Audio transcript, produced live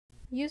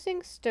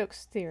Using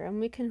Stokes' theorem,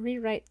 we can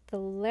rewrite the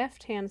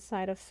left-hand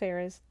side of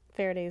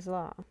Faraday's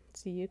law.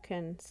 So you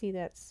can see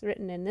that's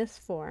written in this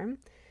form.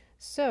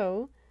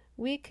 So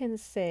we can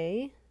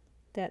say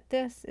that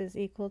this is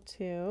equal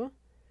to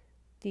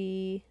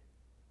the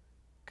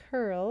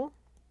curl,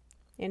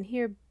 and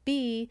here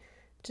B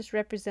just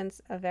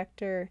represents a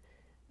vector,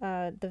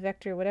 the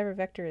vector, whatever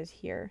vector is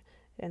here.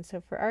 And so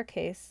for our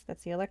case,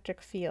 that's the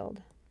electric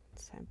field.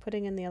 So I'm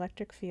putting in the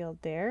electric field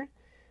there,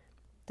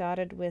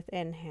 dotted with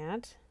n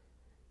hat,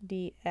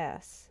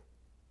 ds.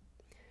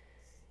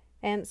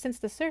 And since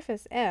the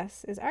surface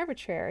S is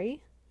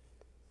arbitrary,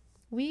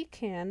 we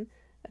can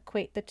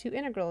equate the two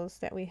integrals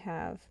that we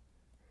have.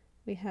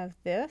 We have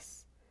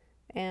this,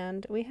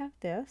 and we have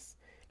this.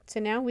 So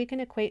now we can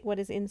equate what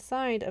is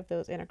inside of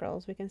those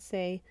integrals. We can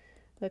say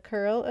the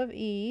curl of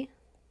E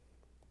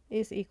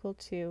is equal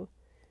to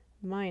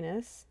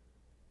minus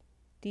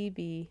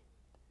dB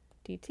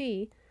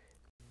dt.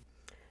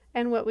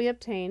 And what we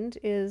obtained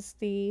is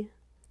the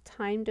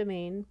time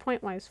domain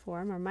pointwise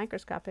form or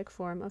microscopic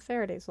form of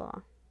Faraday's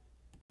law.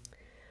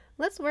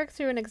 Let's work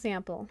through an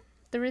example.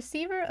 The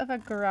receiver of a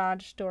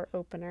garage door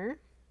opener,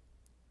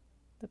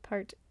 the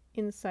part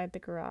inside the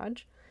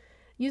garage,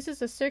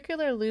 uses a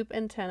circular loop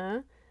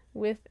antenna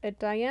with a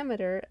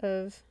diameter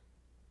of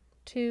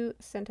 2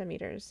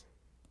 centimeters.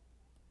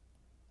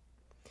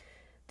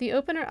 The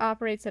opener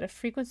operates at a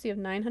frequency of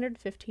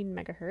 915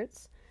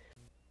 megahertz.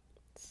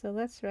 So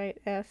let's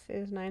write F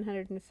is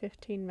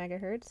 915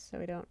 megahertz, so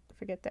we don't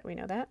forget that we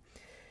know that.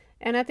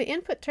 And at the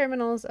input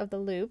terminals of the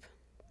loop,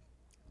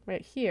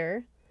 right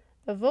here,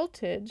 a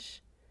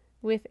voltage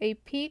with a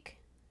peak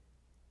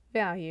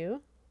value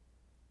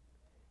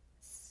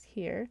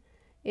here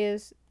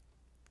is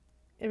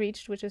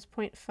reached, which is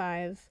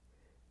 0.5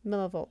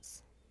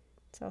 millivolts.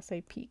 So I'll say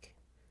peak.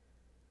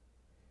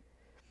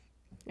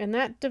 And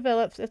that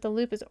develops if the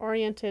loop is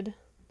oriented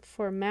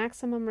for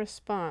maximum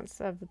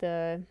response of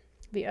the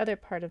other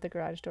part of the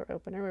garage door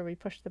opener where we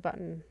push the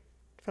button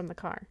from the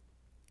car.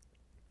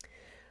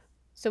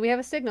 So we have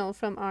a signal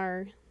from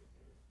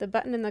the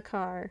button in the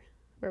car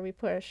where we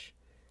push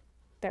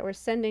that we're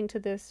sending to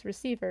this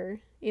receiver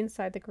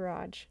inside the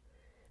garage.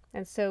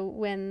 And so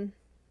when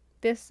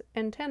this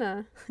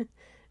antenna,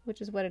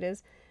 which is what it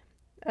is,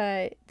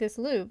 this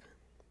loop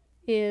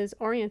is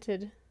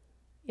oriented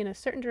in a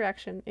certain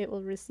direction, it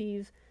will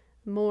receive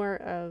more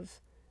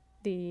of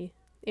the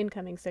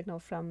incoming signal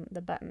from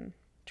the button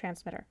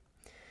transmitter.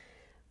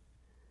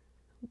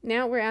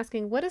 Now we're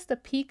asking, what is the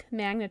peak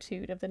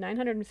magnitude of the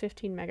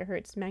 915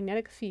 megahertz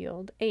magnetic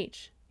field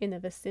H in the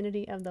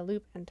vicinity of the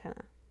loop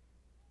antenna?